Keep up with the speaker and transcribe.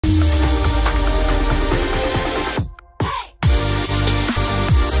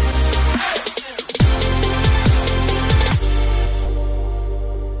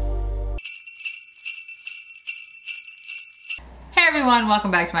everyone,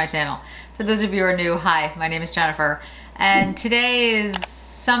 welcome back to my channel. For those of you who are new, hi, my name is Jennifer, and today is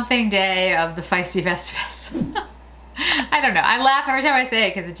something day of the Feisty Festivus. I don't know, I laugh every time I say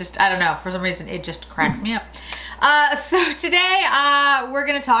it because it just, I don't know, for some reason it just cracks me up. So today we're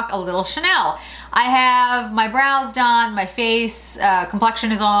gonna talk a little Chanel. I have my brows done, my face,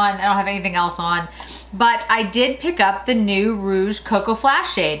 complexion is on, I don't have anything else on, but I did pick up the new Rouge Coco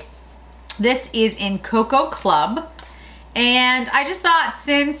Flash shade. This is in Coco Club. And I just thought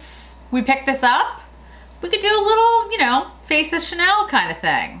since we picked this up, we could do a little, you know, face of Chanel kind of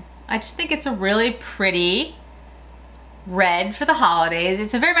thing. I just think it's a really pretty red for the holidays.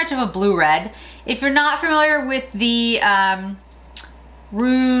 It's a very much of a blue red. If you're not familiar with the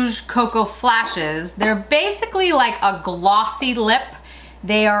Rouge Coco Flashes, they're basically like a glossy lip.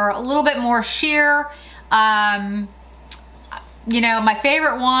 They are a little bit more sheer. You know, my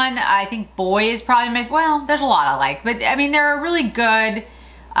favorite one, I think Boy is probably my, well, there's a lot I like, but I mean, they're a really good,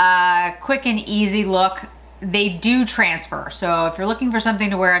 quick and easy look. They do transfer. So if you're looking for something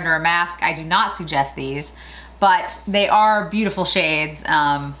to wear under a mask, I do not suggest these, but they are beautiful shades.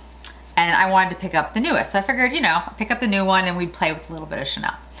 And I wanted to pick up the newest. So I figured, you know, pick up the new one and we'd play with a little bit of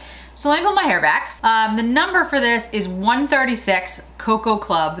Chanel. So let me pull my hair back. The number for this is 136 Coco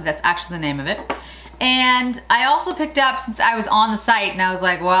Club. That's actually the name of it. And I also picked up, since I was on the site and I was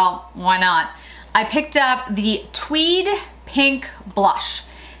like, well, why not? I picked up the Tweed Pink Blush.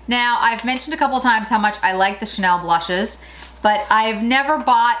 Now, I've mentioned a couple times how much I like the Chanel blushes, but I've never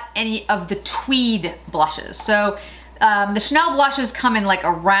bought any of the Tweed blushes. So the Chanel blushes come in like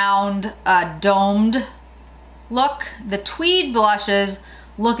a round, domed look. The Tweed blushes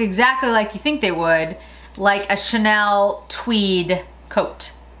look exactly like you think they would, like a Chanel tweed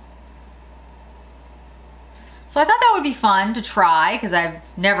coat. So I thought that would be fun to try because I've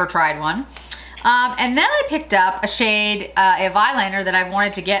never tried one. And then I picked up a shade of eyeliner that I've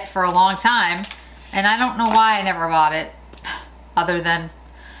wanted to get for a long time. And I don't know why I never bought it other than,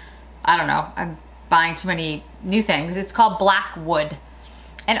 I don't know, I'm buying too many new things. It's called Black Wood.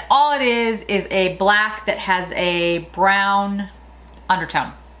 And all it is a black that has a brown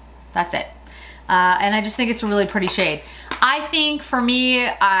undertone. That's it. And I just think it's a really pretty shade. I think for me,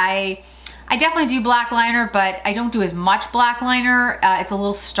 I definitely do black liner, but I don't do as much black liner. It's a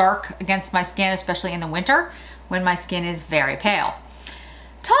little stark against my skin, especially in the winter when my skin is very pale.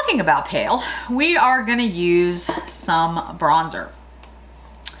 Talking about pale, we are gonna use some bronzer.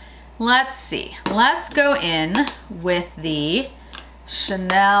 Let's see, let's go in with the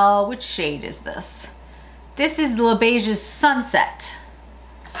Chanel, which shade is this? This is the Le Beige's Sunset.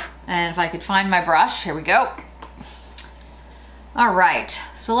 And if I could find my brush, here we go. All right,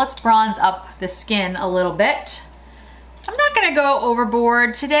 so let's bronze up the skin a little bit. I'm not gonna go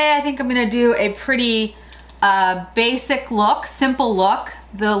overboard. Today I think I'm gonna do a pretty basic look, simple look.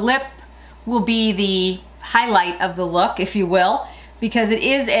 The lip will be the highlight of the look, if you will, because it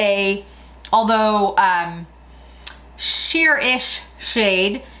is a, although sheer-ish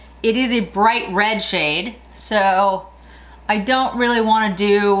shade, it is a bright red shade. So I don't really wanna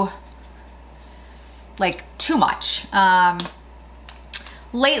do like too much.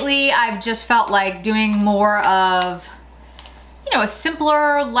 Lately, I've just felt like doing more of, you know, a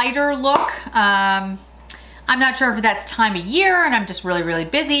simpler, lighter look. I'm not sure if that's time of year and I'm just really, really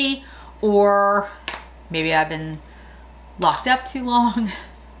busy, or maybe I've been locked up too long.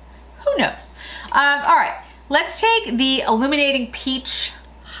 Who knows? All right, let's take the Illuminating Peach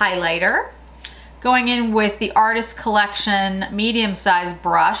highlighter, going in with the Artist Collection medium-sized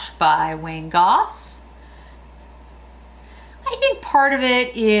brush by Wayne Goss. I think part of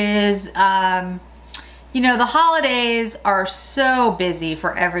it is, you know, the holidays are so busy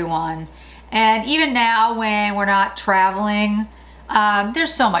for everyone. And even now when we're not traveling,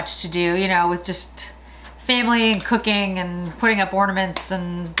 there's so much to do, you know, with just family and cooking and putting up ornaments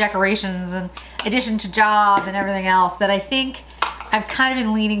and decorations in addition to job and everything else, that I think I've kind of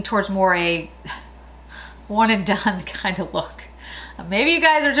been leaning towards more a one and done kind of look. Maybe you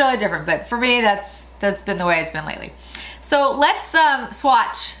guys are totally different, but for me, that's been the way it's been lately. So let's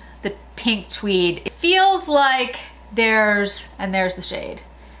swatch the pink tweed. It feels like there's the shade.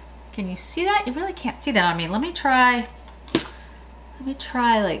 Can you see that? You really can't see that on me. Let me try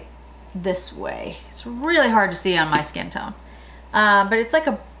like this way. It's really hard to see on my skin tone. But it's like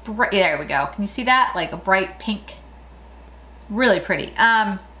a bright, there we go. Can you see that? Like a bright pink, really pretty.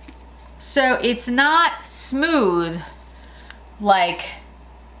 So it's not smooth like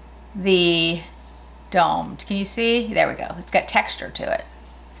the domed. Can you see? There we go. It's got texture to it.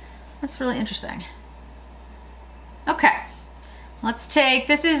 That's really interesting. Okay, let's take,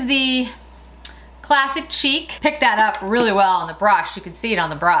 this is the Classic Cheek. Picked that up really well on the brush. You can see it on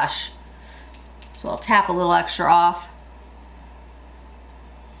the brush. So I'll tap a little extra off.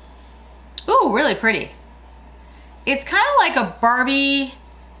 Ooh, really pretty. It's kind of like a Barbie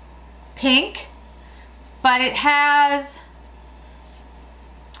pink, but it has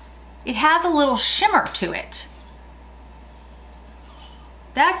a little shimmer to it.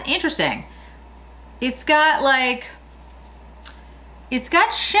 That's interesting. It's got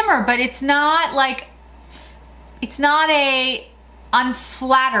shimmer, but it's not a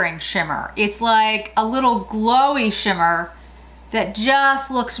unflattering shimmer. It's like a little glowy shimmer that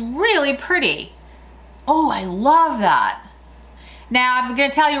just looks really pretty. Oh, I love that. Now, I'm gonna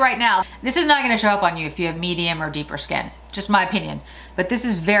tell you right now, this is not gonna show up on you if you have medium or deeper skin. Just my opinion. But this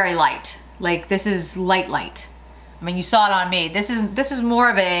is very light. Like, this is light. I mean, you saw it on me. This is more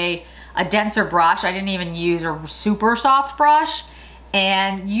of a denser brush. I didn't even use a super soft brush.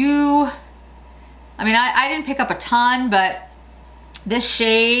 And I didn't pick up a ton, but this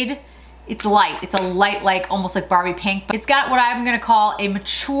shade, it's light. It's a light, like almost like Barbie pink. It's got what I'm gonna call a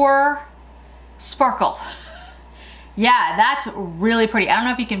mature sparkle. Yeah, that's really pretty. I don't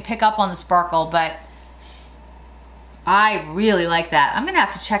know if you can pick up on the sparkle, but I really like that. I'm gonna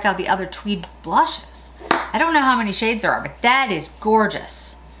have to check out the other Tweed blushes. I don't know how many shades there are, but that is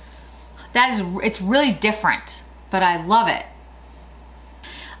gorgeous. It's really different, but I love it.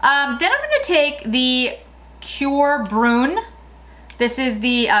 Then I'm gonna take the Cure Brune. This is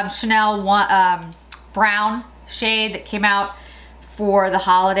the Chanel brown shade that came out for the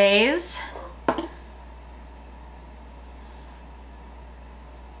holidays.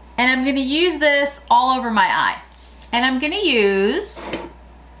 And I'm gonna use this all over my eye. And I'm gonna use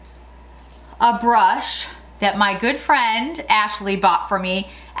a brush that my good friend Ashley bought for me.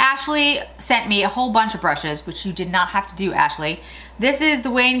 Ashley sent me a whole bunch of brushes, which you did not have to do, Ashley. This is the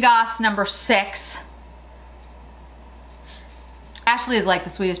Wayne Goss number 6. Ashley is like the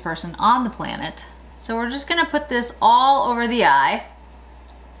sweetest person on the planet. So we're just gonna put this all over the eye.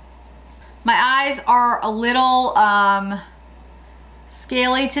 My eyes are a little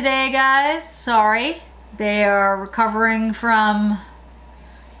scaly today, guys. Sorry. They are recovering from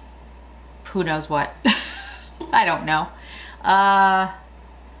who knows what. I don't know.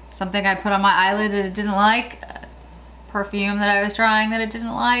 Something I put on my eyelid that it didn't like. Perfume that I was trying that it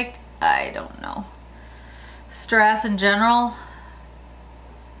didn't like. I don't know. Stress in general.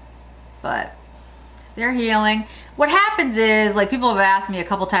 But they're healing. What happens is, like, people have asked me a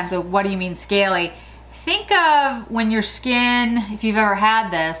couple times, so what do you mean scaly? Think of when your skin, if you've ever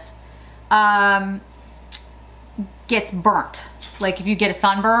had this, gets burnt. Like if you get a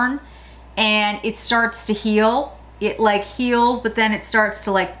sunburn and it starts to heal, it like heals, but then it starts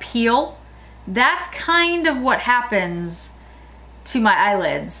to like peel. That's kind of what happens to my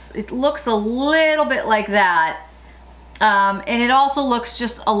eyelids. It looks a little bit like that. And it also looks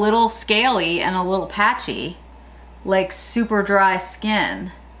just a little scaly and a little patchy, like super dry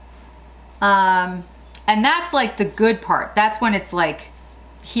skin. And that's like the good part. That's when it's like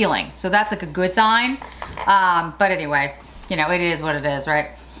healing. So that's like a good sign. But anyway, you know, it is what it is, right?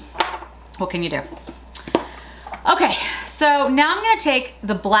 What can you do? Okay, so now I'm gonna take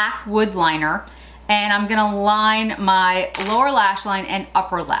the black wood liner and I'm gonna line my lower lash line and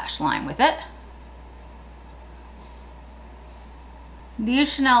upper lash line with it.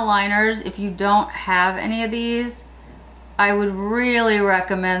 These Chanel liners, if you don't have any of these, I would really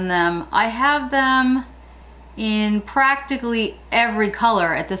recommend them. I have them in practically every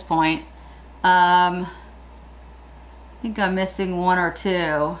color at this point. I think I'm missing one or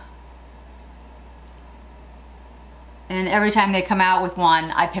two. And every time they come out with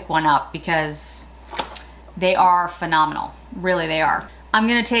one, I pick one up because they are phenomenal. Really, they are. I'm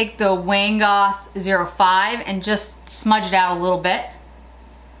gonna take the Wayne Goss 05 and just smudge it out a little bit.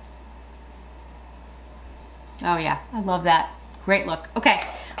 Oh yeah, I love that. Great look. Okay,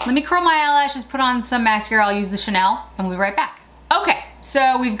 let me curl my eyelashes, put on some mascara. I'll use the Chanel and we'll be right back. Okay,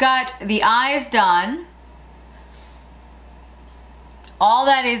 so we've got the eyes done. All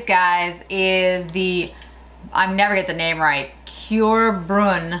that is, guys, is the, I never get the name right, Cure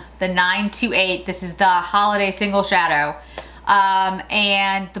Brune, the 928. This is the holiday single shadow.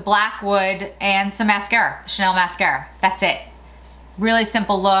 And the black wood and some mascara, the Chanel mascara. That's it. Really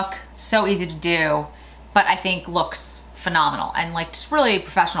simple look, so easy to do, but I think looks phenomenal and like just really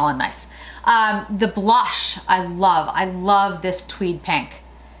professional and nice. The blush, I love this tweed pink.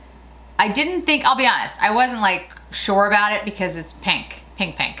 I didn't think, I'll be honest, I wasn't like sure about it because it's pink,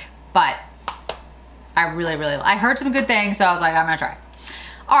 but I really, I heard some good things, so I was like, I'm gonna try.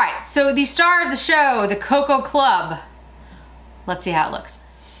 All right, so the star of the show, the Coco Club. Let's see how it looks.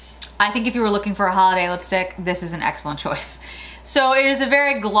 I think if you were looking for a holiday lipstick, this is an excellent choice. So it is a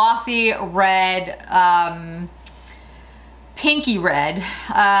very glossy red, pinky red,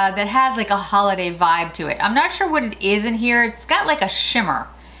 that has like a holiday vibe to it. I'm not sure what it is in here. It's got like a shimmer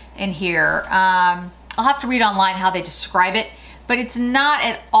in here. I'll have to read online how they describe it, but it's not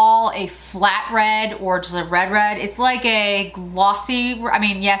at all a flat red or just a red. It's like a glossy, I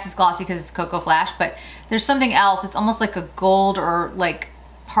mean, yes, it's glossy because it's Coco Flash, but there's something else. It's almost like a gold or like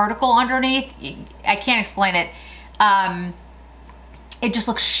particle underneath. I can't explain it. It just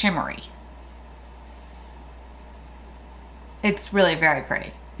looks shimmery. It's really very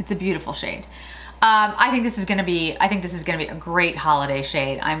pretty. It's a beautiful shade. I think this is gonna be a great holiday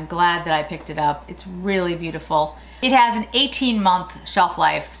shade. I'm glad that I picked it up. It's really beautiful. It has an 18-month shelf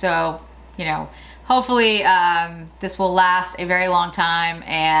life, so, you know, hopefully this will last a very long time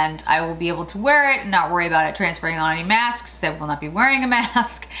and I will be able to wear it and not worry about it transferring on any masks. I will not be wearing a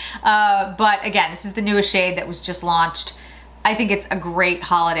mask. But again, this is the newest shade that was just launched. I think it's a great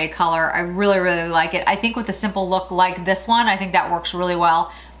holiday color. I really, really like it. I think with a simple look like this one, I think that works really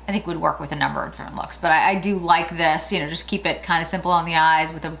well. I think it would work with a number of different looks, but I do like this, you know, just keep it kind of simple on the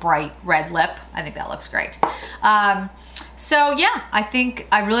eyes with a bright red lip. I think that looks great. So yeah, I think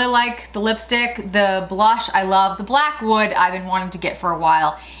I really like the lipstick. The blush, I love. The black wood I've been wanting to get for a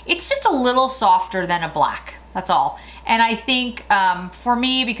while. It's just a little softer than a black, that's all. And I think for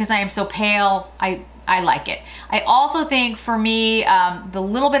me, because I am so pale, I like it. I also think for me, the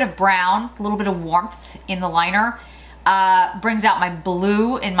little bit of brown, a little bit of warmth in the liner brings out my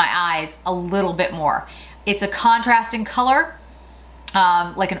blue in my eyes a little bit more. It's a contrasting color,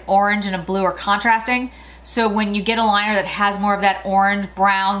 like an orange and a blue are contrasting. So when you get a liner that has more of that orange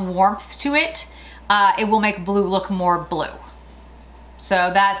brown warmth to it, it will make blue look more blue. So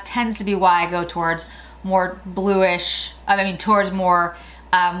that tends to be why I go towards more bluish, towards more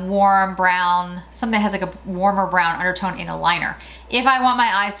warm brown, something that has like a warmer brown undertone in a liner. If I want my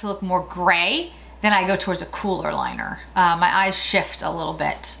eyes to look more gray, then I go towards a cooler liner. My eyes shift a little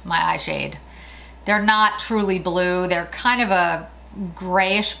bit, my eye shade. They're not truly blue, they're kind of a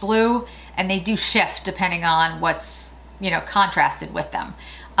grayish blue, and they do shift depending on what's, you know, contrasted with them.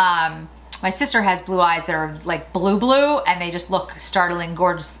 My sister has blue eyes that are like blue, and they just look startling,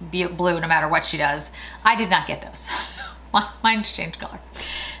 gorgeous blue no matter what she does. I did not get those. Mine changed color.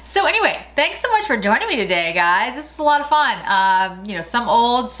 So anyway, thanks so much for joining me today, guys. This was a lot of fun. You know, some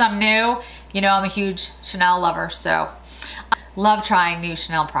old, some new. You know, I'm a huge Chanel lover, so love trying new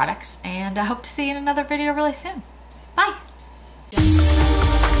Chanel products, and I hope to see you in another video really soon. Bye.